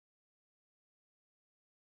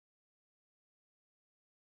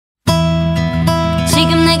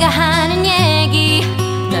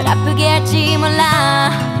아프게 할지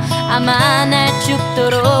몰라. 아마 날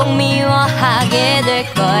죽도록 미워하게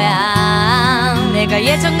될 거야. 내가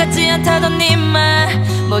예전 같지 않다던 네 말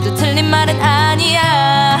모두 틀린 말은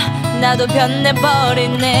아니야. 나도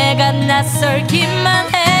변해버린 내가 낯설기만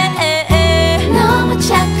해. 너무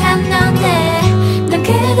착한 너인데 난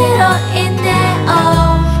그대로인데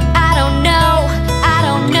oh. I don't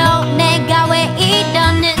know 내가 왜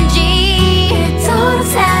이러는지. 서로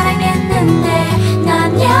사랑했는데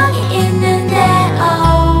난 여기 있는데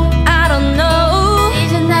oh. I don't know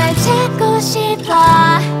이제 날 찾고 싶어.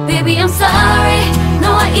 Baby I'm sorry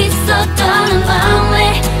너와 있었던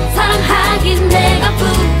lonely. 사랑하긴 내가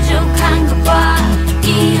부족한 것 봐.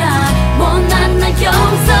 이런 못난 날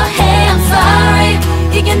용서해 I'm sorry.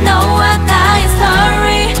 이게 너와 나의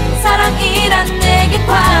story. 사랑이란 내게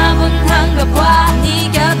과분한가 봐.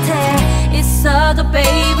 네 곁에 있어도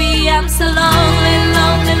baby I'm so lonely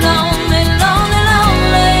lonely lonely lonely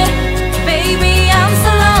lonely. Baby I'm so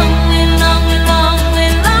lonely lonely lonely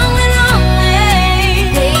lonely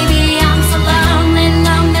lonely. Baby I'm so lonely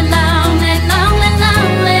lonely lonely lonely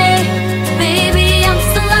lonely. Baby I'm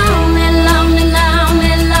so lonely lonely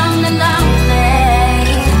lonely lonely lonely.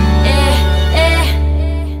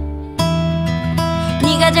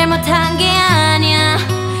 네가 잘못한 게 아니야.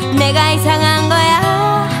 내가 이상한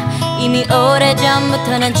거야. 이미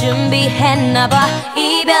오래전부터 난 준비했나봐.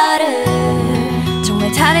 이별을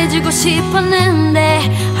정말 잘해주고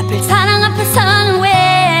싶었는데 하필 사랑 앞에서는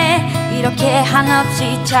왜 이렇게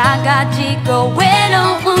한없이 작아지고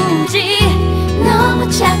외로운지. 너무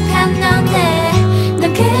착한 너인데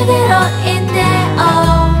난 그대로인데 oh.